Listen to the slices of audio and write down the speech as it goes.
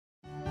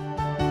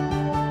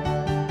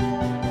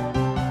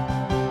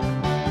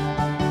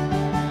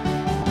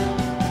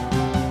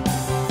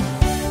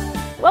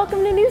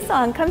Welcome to New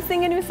Song. Come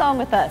sing a new song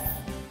with us.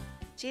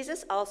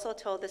 Jesus also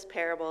told this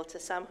parable to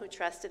some who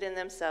trusted in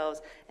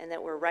themselves and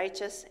that were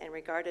righteous and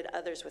regarded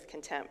others with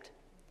contempt.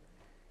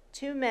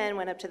 2 men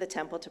went up to the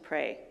temple to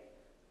pray,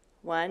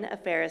 one a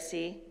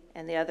Pharisee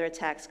and the other a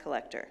tax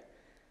collector.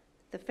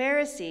 The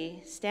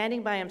Pharisee,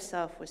 standing by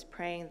himself, was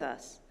praying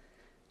thus,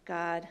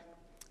 God,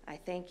 I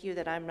thank you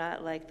that I'm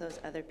not like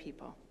those other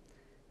people,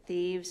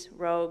 thieves,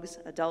 rogues,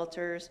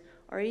 adulterers,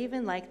 or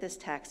even like this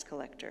tax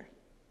collector.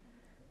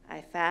 I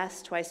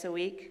fast twice a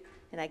week,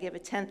 and I give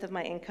 1/10 of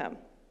my income.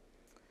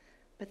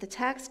 But the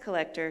tax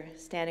collector,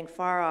 standing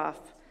far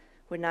off,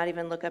 would not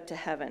even look up to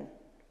heaven,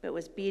 but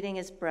was beating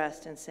his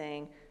breast and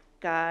saying,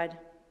 God,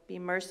 be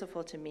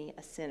merciful to me,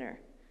 a sinner.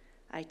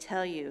 I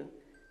tell you,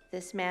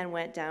 this man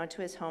went down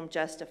to his home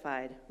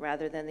justified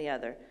rather than the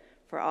other.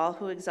 For all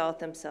who exalt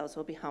themselves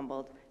will be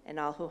humbled, and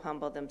all who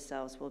humble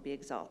themselves will be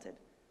exalted.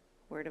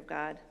 Word of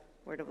God,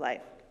 word of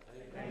life.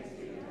 Thanks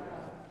be to God.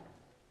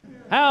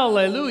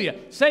 Hallelujah.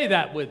 Say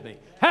that with me.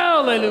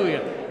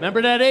 Hallelujah.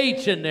 Remember that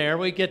H in there.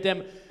 We get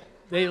them.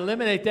 They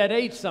eliminate that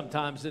H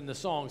sometimes in the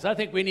songs. I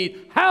think we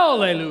need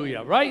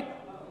hallelujah, right?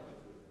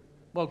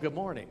 Well, good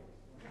morning.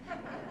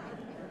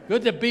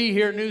 Good to be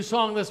here. New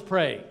song, let's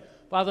pray.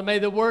 Father, may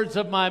the words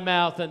of my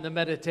mouth and the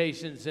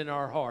meditations in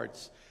our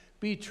hearts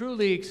be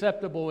truly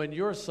acceptable in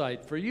your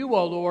sight. For you,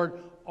 O Lord,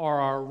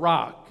 are our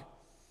rock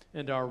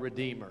and our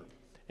Redeemer.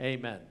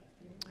 Amen.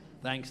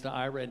 Thanks to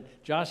Ira. And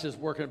Josh is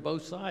working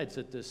both sides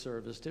at this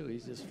service, too.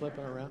 He's just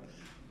flipping around.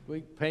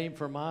 We pay him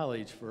for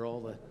mileage for all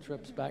the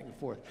trips back and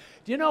forth.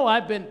 Do you know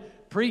I've been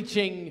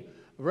preaching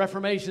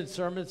Reformation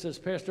sermons, as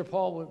Pastor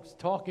Paul was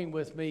talking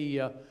with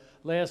me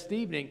last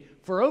evening,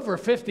 for over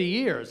 50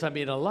 years. I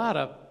mean, a lot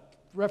of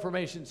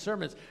Reformation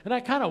sermons. And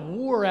I kind of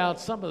wore out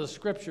some of the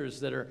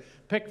scriptures that are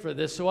picked for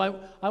this. So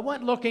I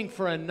went looking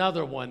for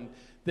another one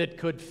that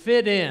could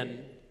fit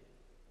in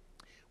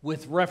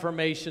with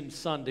Reformation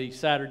Sunday,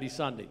 Saturday,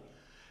 Sunday.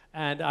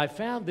 And I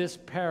found this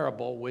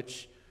parable,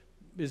 which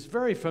is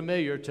very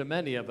familiar to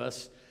many of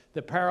us,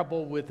 the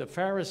parable with the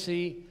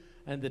Pharisee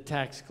and the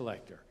tax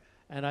collector.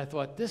 And I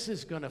thought, this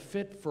is going to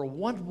fit for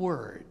one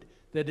word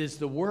that is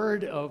the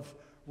word of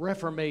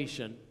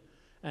Reformation,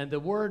 and the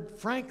word,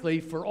 frankly,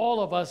 for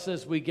all of us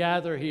as we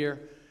gather here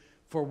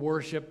for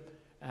worship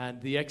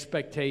and the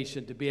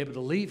expectation to be able to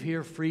leave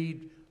here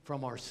freed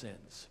from our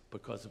sins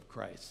because of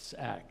Christ's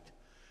act.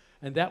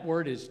 And that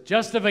word is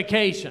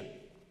justification.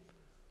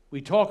 We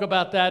talk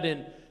about that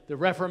in the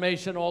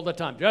Reformation all the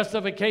time.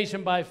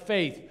 Justification by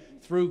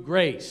faith through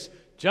grace.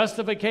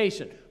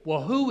 Justification.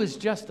 Well, who is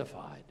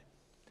justified?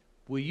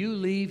 Will you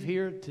leave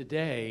here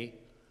today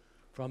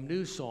from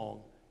New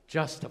Song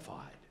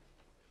justified?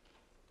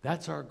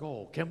 That's our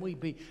goal. Can we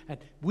be? And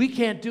we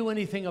can't do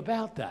anything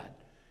about that.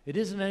 It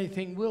isn't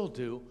anything we'll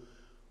do,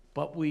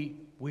 but we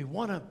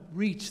want to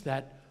reach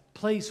that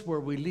place where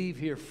we leave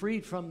here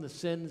freed from the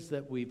sins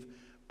that we've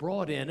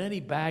brought in. Any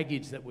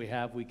baggage that we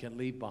have, we can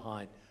leave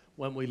behind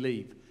when we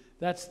leave.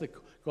 That's the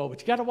goal.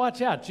 But you got to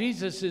watch out.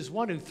 Jesus is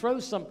one who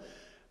throws some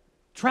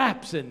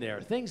traps in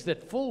there, things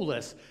that fool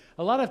us.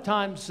 A lot of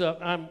times,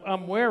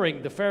 I'm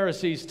wearing the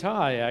Pharisees'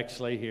 tie,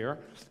 actually, here.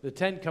 The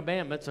 10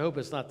 Commandments. I hope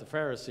it's not the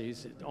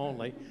Pharisees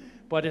only,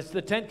 but it's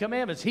the 10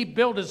 Commandments. He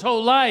built his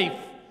whole life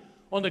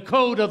on the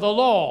code of the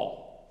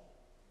law,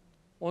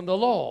 on the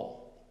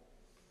law.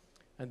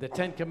 And the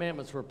 10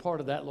 Commandments were part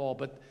of that law.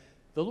 But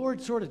the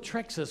Lord sort of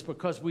tricks us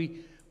because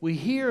we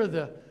hear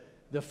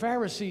the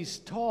Pharisees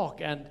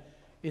talk, and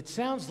it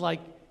sounds like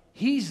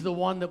he's the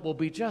one that will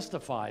be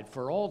justified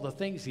for all the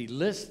things he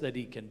lists that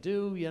he can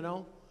do, you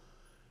know.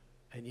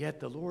 And yet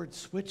the Lord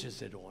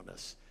switches it on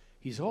us.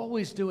 He's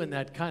always doing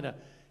that, kind of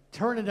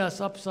turning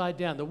us upside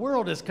down. The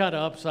world is kind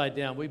of upside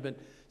down. We've been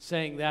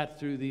saying that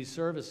through these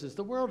services.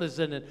 The world is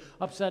in an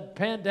upside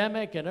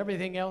pandemic and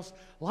everything else.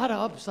 A lot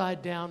of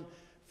upside down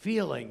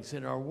feelings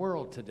in our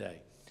world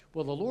today.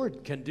 Well, the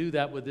Lord can do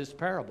that with this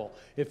parable.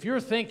 If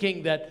you're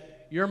thinking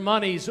that your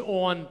money's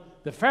on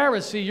the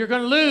Pharisee, you're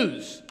going to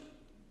lose.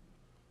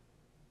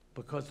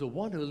 Because the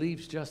one who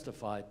leaves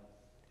justified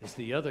is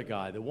the other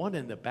guy, the one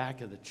in the back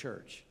of the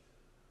church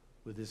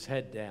with his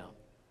head down,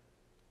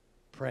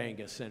 praying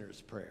a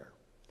sinner's prayer.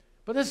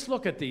 But let's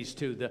look at these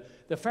two. The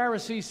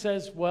Pharisee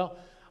says, well,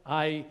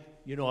 I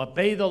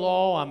obey the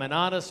law. I'm an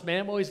honest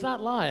man. Well, he's not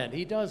lying.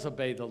 He does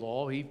obey the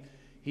law. He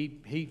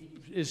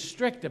is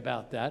strict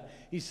about that.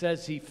 He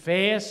says he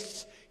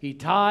fasts, he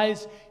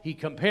tithes, he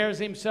compares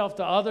himself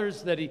to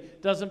others that he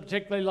doesn't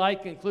particularly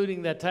like,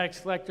 including that tax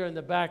collector in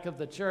the back of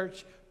the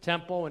church,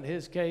 temple in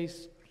his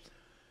case.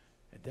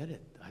 And then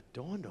it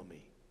dawned on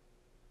me.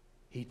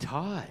 He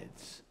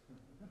tithes.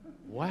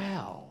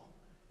 Wow.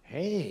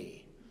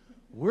 Hey,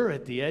 we're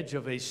at the edge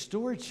of a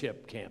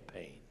stewardship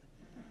campaign.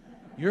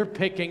 You're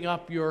picking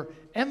up your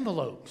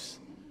envelopes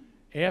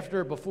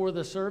before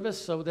the service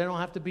so they don't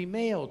have to be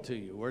mailed to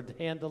you or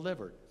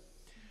hand-delivered.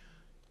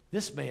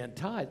 This man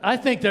tithes. I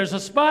think there's a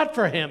spot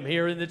for him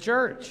here in the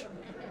church.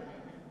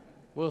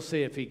 We'll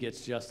see if he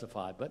gets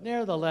justified. But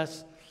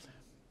nevertheless,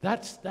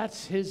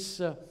 that's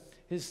his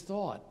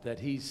thought, that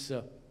he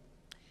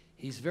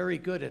He's very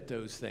good at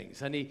those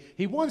things. And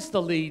he wants to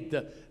lead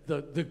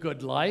the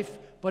good life,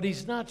 but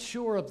he's not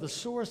sure of the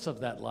source of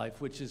that life,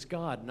 which is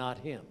God, not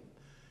him.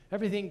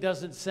 Everything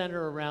doesn't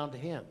center around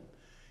him.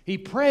 He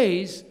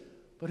prays,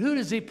 but who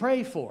does he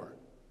pray for?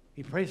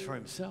 He prays for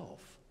himself.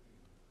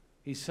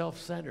 He's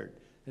self-centered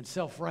and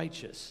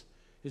self-righteous.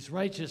 His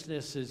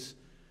righteousness is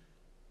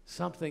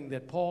something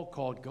that Paul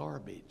called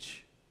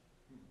garbage.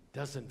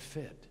 Doesn't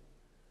fit.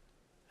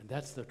 And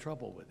that's the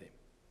trouble with him.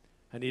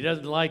 And he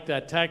doesn't like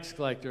that tax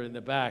collector in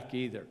the back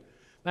either.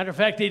 Matter of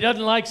fact, he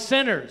doesn't like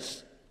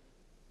sinners.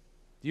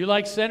 Do you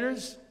like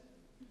sinners?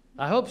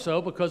 I hope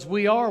so, because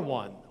we are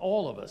one,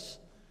 all of us.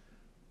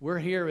 We're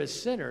here as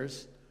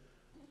sinners,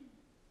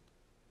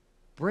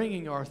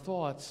 bringing our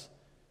thoughts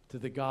to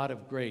the God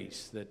of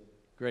grace, that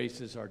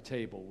graces our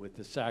table with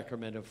the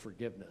sacrament of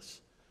forgiveness.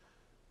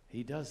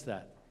 He does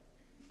that.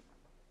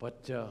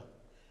 But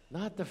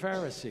not the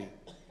Pharisee.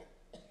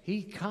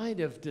 He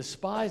kind of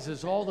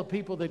despises all the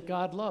people that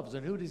God loves.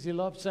 And who does he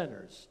love?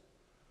 Sinners.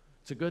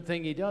 It's a good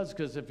thing he does,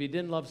 because if he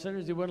didn't love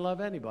sinners, he wouldn't love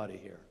anybody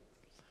here.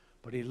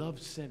 But he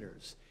loves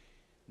sinners.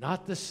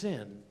 Not the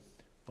sin,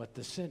 but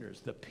the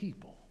sinners, the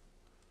people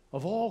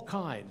of all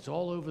kinds,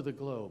 all over the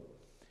globe.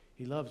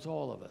 He loves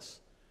all of us.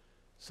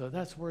 So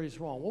that's where he's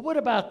wrong. Well, what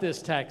about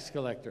this tax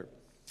collector?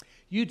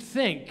 You'd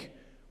think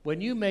when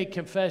you make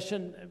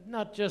confession,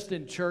 not just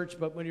in church,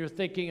 but when you're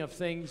thinking of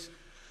things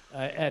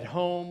at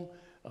home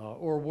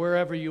or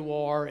wherever you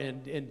are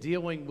and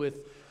dealing with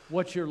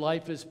what your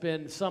life has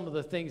been, some of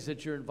the things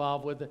that you're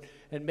involved with,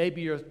 and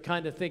maybe you're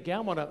kind of thinking, I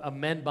want to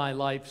amend my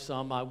life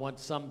some. I want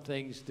some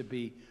things to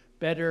be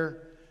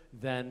better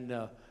than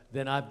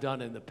I've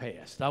done in the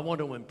past. I want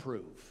to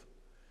improve.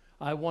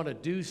 I want to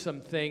do some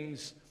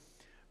things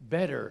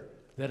better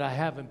that I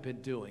haven't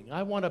been doing.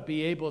 I want to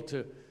be able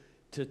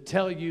to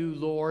tell you,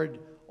 Lord,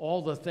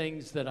 all the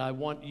things that I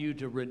want you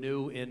to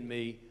renew in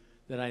me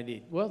that I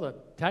need. Well, the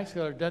tax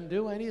collector doesn't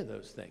do any of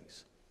those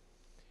things.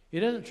 He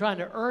doesn't try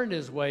to earn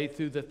his way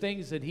through the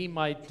things that he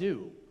might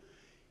do.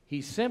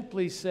 He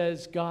simply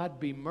says, God,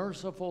 be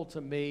merciful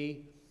to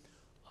me,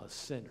 a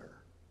sinner.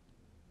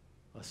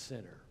 A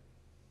sinner.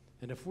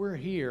 And if we're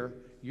here,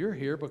 you're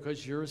here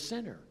because you're a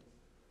sinner.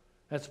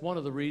 That's one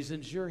of the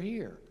reasons you're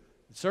here.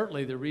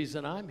 Certainly the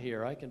reason I'm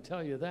here, I can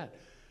tell you that,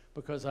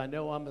 because I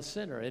know I'm a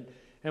sinner.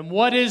 And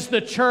what is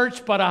the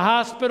church but a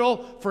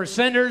hospital for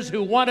sinners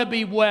who want to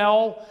be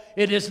well?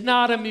 It is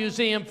not a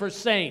museum for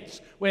saints.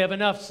 We have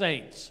enough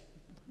saints.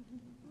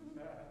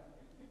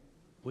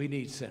 We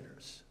need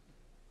sinners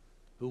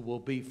who will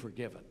be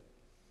forgiven.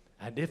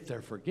 And if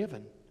they're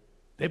forgiven,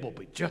 they will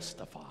be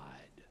justified.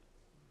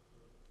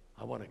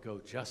 I want to go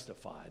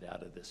justified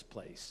out of this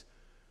place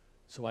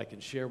so I can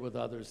share with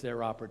others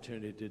their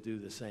opportunity to do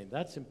the same.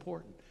 That's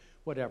important,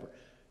 whatever.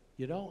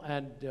 You know,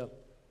 and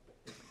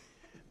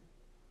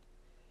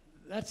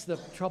that's the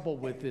trouble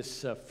with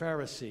this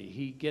Pharisee.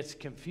 He gets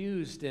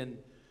confused in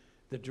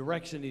the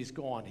direction he's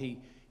gone.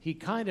 He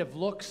kind of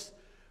looks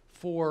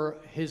for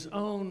his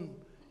own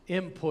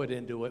input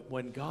into it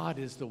when God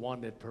is the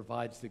one that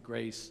provides the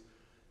grace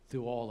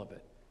through all of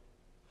it.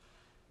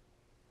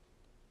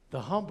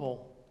 The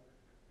humble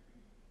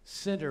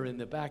sinner in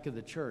the back of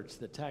the church,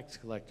 the tax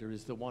collector,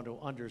 is the one who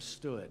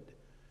understood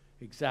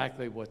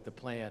exactly what the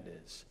plan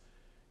is.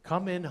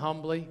 Come in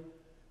humbly,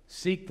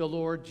 seek the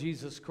Lord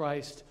Jesus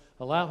Christ,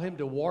 allow him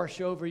to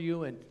wash over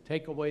you and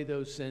take away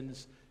those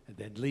sins, and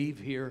then leave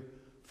here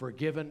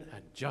forgiven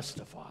and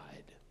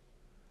justified.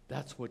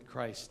 That's what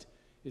Christ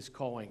is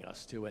calling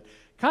us to it.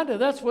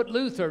 That's what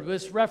Luther,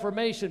 this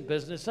Reformation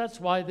business, that's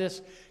why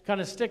this kind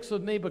of sticks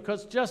with me,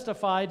 because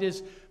justified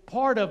is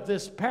part of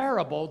this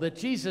parable that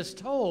Jesus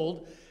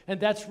told, and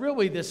that's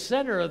really the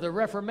center of the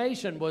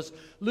Reformation. Was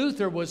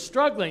Luther was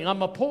struggling.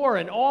 I'm a poor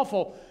and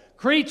awful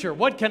creature.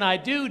 What can I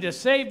do to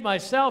save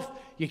myself?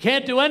 You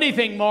can't do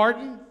anything,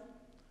 Martin,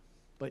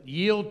 but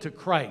yield to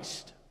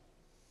Christ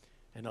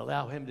and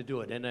allow him to do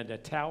it. And in the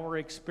tower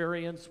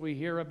experience, we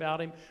hear about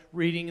him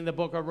reading in the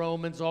book of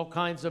Romans, all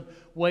kinds of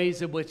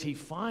ways in which he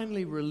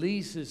finally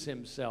releases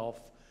himself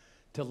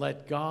to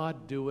let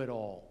God do it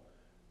all.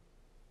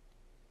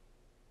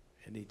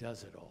 And he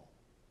does it all.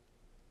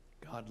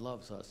 God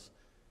loves us,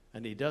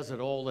 and he does it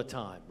all the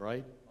time,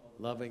 right?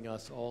 Loving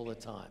us all the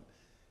time,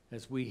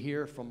 as we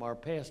hear from our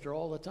pastor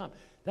all the time.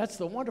 That's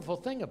the wonderful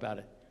thing about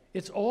it.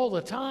 It's all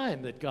the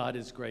time that God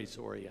is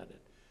grace-oriented.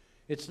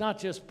 It's not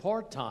just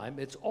part-time,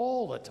 it's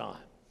all the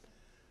time.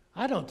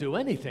 I don't do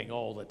anything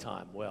all the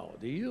time well,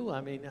 do you?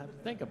 I mean,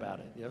 think about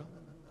it, you know.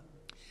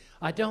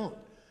 I don't,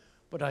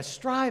 but I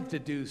strive to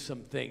do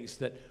some things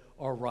that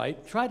are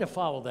right, try to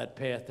follow that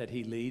path that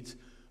he leads,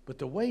 but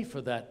the way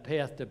for that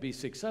path to be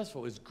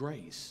successful is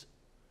grace.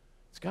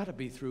 It's got to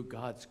be through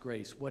God's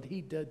grace. What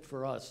he did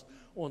for us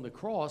on the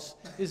cross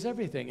is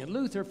everything. And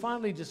Luther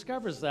finally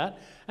discovers that,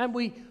 and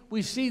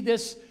we see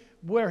this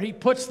where he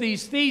puts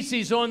these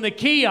theses on the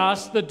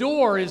kiosk. The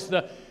door is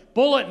the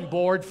bulletin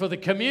board for the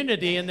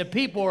community, and the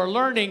people are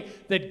learning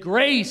that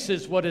grace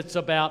is what it's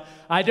about.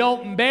 I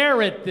don't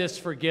merit this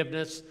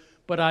forgiveness,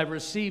 but I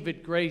receive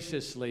it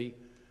graciously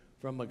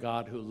from a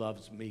God who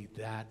loves me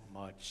that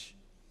much.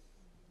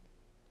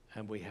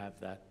 And we have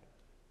that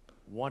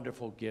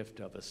wonderful gift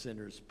of a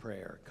sinner's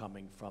prayer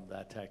coming from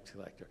that tax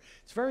collector.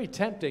 It's very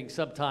tempting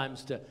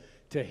sometimes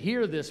to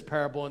hear this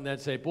parable and then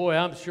say, boy,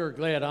 I'm sure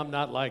glad I'm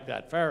not like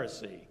that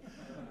Pharisee.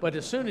 But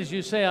as soon as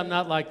you say I'm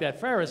not like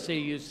that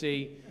Pharisee, you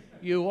see,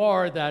 you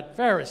are that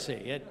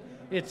Pharisee.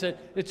 It's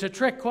a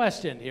trick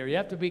question here. You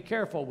have to be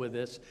careful with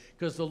this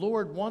because the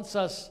Lord wants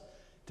us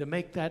to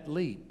make that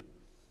leap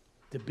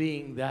to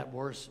being that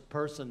worst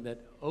person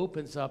that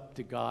opens up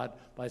to God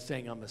by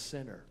saying, I'm a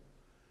sinner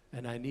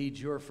and I need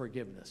your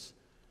forgiveness.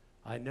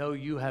 I know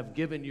you have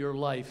given your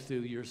life through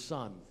your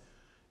Son,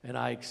 and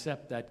I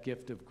accept that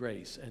gift of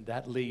grace, and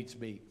that leads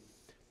me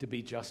to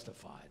be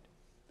justified.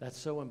 That's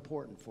so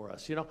important for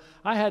us. You know,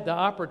 I had the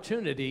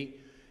opportunity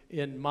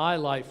in my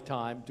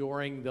lifetime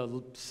during the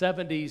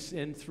 70s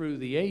and through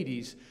the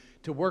 80s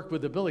to work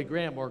with the Billy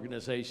Graham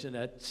organization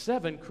at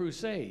 7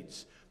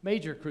 crusades,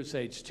 major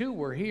crusades. 2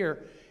 were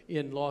here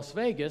in Las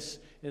Vegas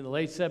in the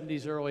late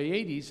 70s, early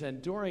 80s,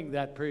 and during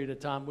that period of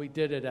time, we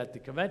did it at the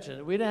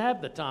convention. We didn't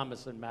have the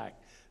Thomas and Mack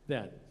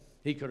then.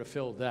 He could have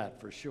filled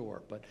that for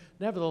sure. But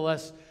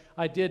nevertheless,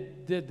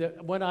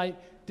 when I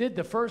did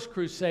the first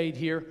crusade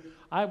here,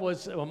 I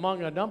was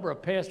among a number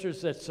of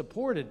pastors that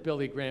supported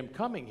Billy Graham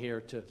coming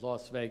here to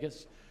Las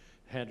Vegas,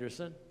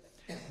 Henderson.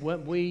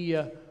 When we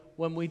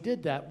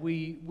did that,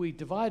 we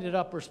divided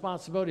up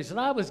responsibilities, and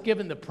I was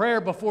given the prayer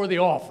before the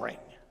offering.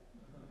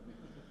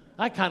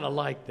 I kind of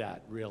liked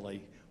that,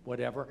 really,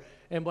 whatever.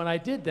 And when I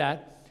did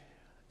that,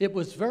 it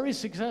was very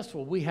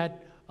successful. We had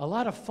a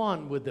lot of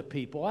fun with the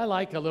people. I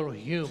like a little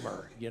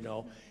humor, you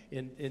know,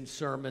 in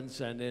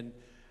sermons and in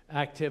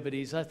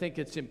activities. I think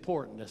it's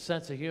important. A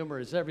sense of humor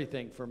is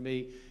everything for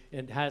me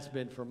and has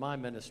been for my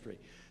ministry.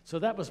 So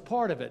that was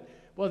part of it.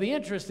 Well, the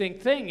interesting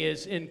thing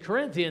is in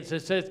Corinthians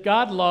it says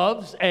God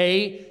loves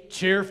a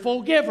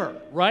cheerful giver,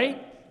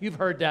 right? You've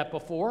heard that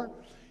before.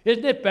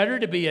 Isn't it better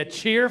to be a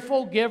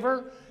cheerful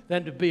giver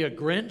than to be a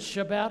Grinch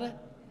about it?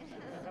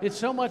 It's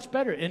so much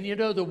better. And you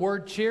know the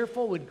word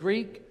cheerful in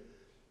Greek,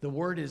 the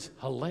word is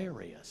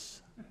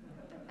hilarious.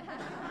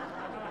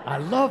 I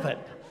love it.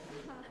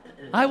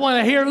 I want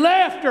to hear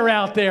laughter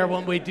out there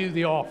when we do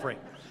the offering.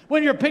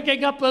 When you're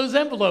picking up those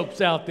envelopes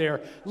out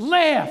there,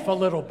 laugh a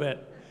little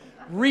bit.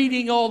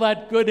 Reading all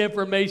that good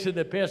information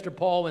that Pastor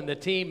Paul and the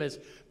team has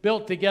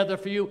built together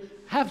for you,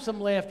 have some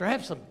laughter,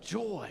 have some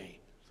joy.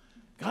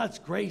 God's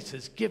grace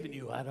has given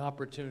you that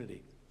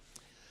opportunity.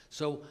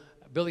 So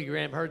Billy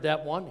Graham heard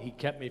that one. He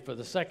kept me for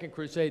the second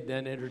crusade,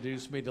 then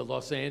introduced me to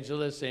Los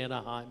Angeles,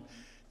 Anaheim,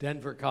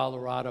 Denver,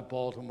 Colorado,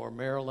 Baltimore,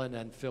 Maryland,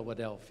 and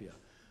Philadelphia.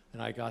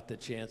 And I got the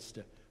chance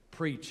to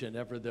preach in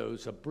ever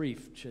those, a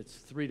brief, it's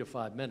 3 to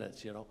 5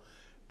 minutes, you know.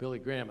 Billy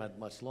Graham had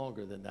much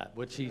longer than that,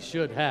 which he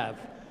should have,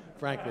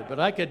 frankly. But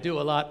I could do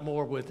a lot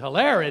more with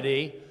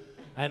hilarity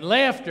and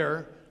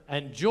laughter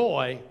and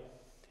joy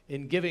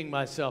in giving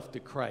myself to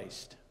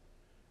Christ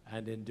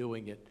and in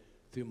doing it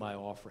through my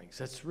offerings.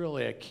 That's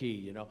really a key,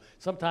 you know.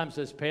 Sometimes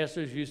as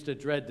pastors used to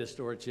dread the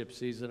stewardship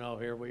season. Oh,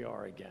 here we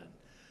are again.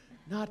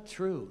 Not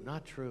true,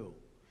 not true.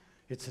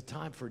 It's a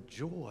time for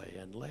joy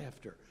and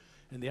laughter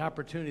and the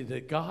opportunity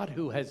that God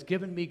who has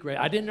given me grace,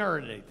 I didn't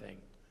earn anything.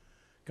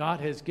 God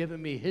has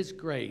given me his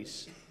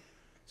grace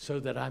so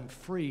that I'm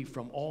free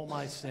from all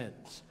my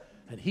sins.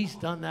 And he's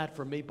done that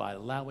for me by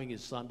allowing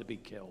his son to be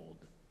killed.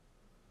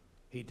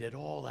 He did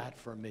all that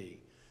for me.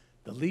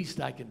 The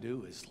least I can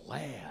do is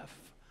laugh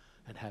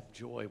and have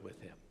joy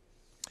with him.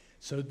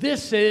 So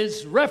this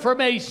is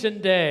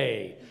Reformation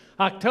Day,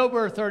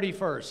 October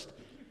 31st,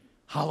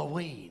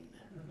 Halloween.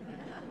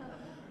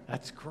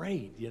 That's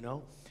great, you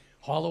know.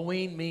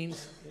 Halloween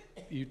means,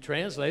 you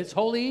translate, it's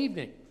holy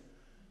evening.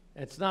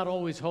 It's not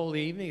always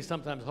holy evening,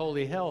 sometimes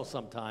holy hell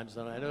sometimes,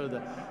 and I know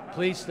the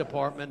police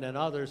department and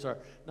others are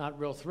not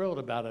real thrilled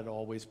about it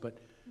always, but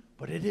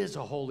it is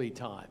a holy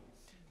time.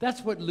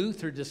 That's what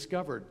Luther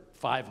discovered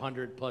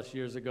 500 plus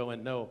years ago,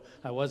 and no,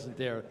 I wasn't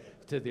there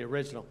to the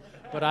original.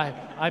 But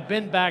I've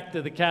been back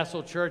to the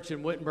Castle Church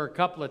in Wittenberg a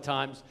couple of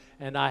times,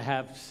 and I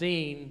have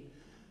seen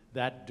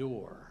that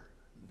door,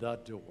 the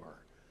door.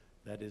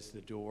 That is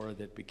the door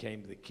that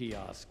became the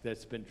kiosk.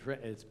 It's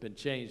been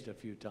changed a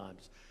few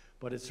times.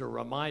 But it's a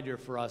reminder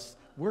for us,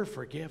 we're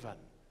forgiven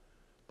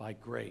by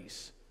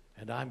grace,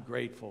 and I'm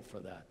grateful for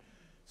that.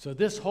 So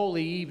this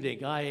holy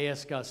evening, I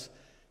ask us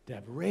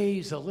to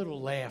raise a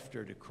little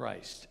laughter to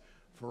Christ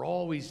for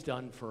all he's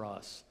done for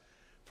us,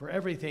 for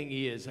everything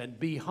he is, and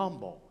be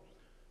humble.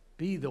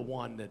 Be the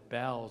one that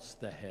bows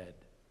the head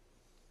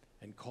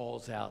and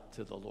calls out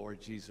to the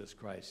Lord Jesus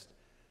Christ.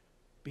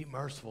 Be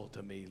merciful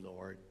to me,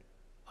 Lord.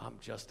 I'm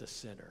just a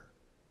sinner,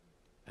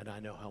 and I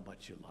know how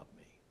much you love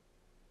me.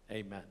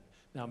 Amen.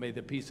 Now may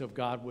the peace of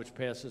God, which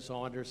passes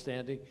all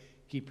understanding,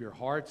 keep your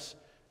hearts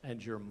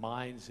and your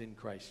minds in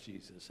Christ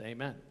Jesus.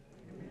 Amen.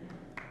 Amen.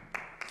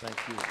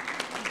 Thank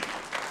you.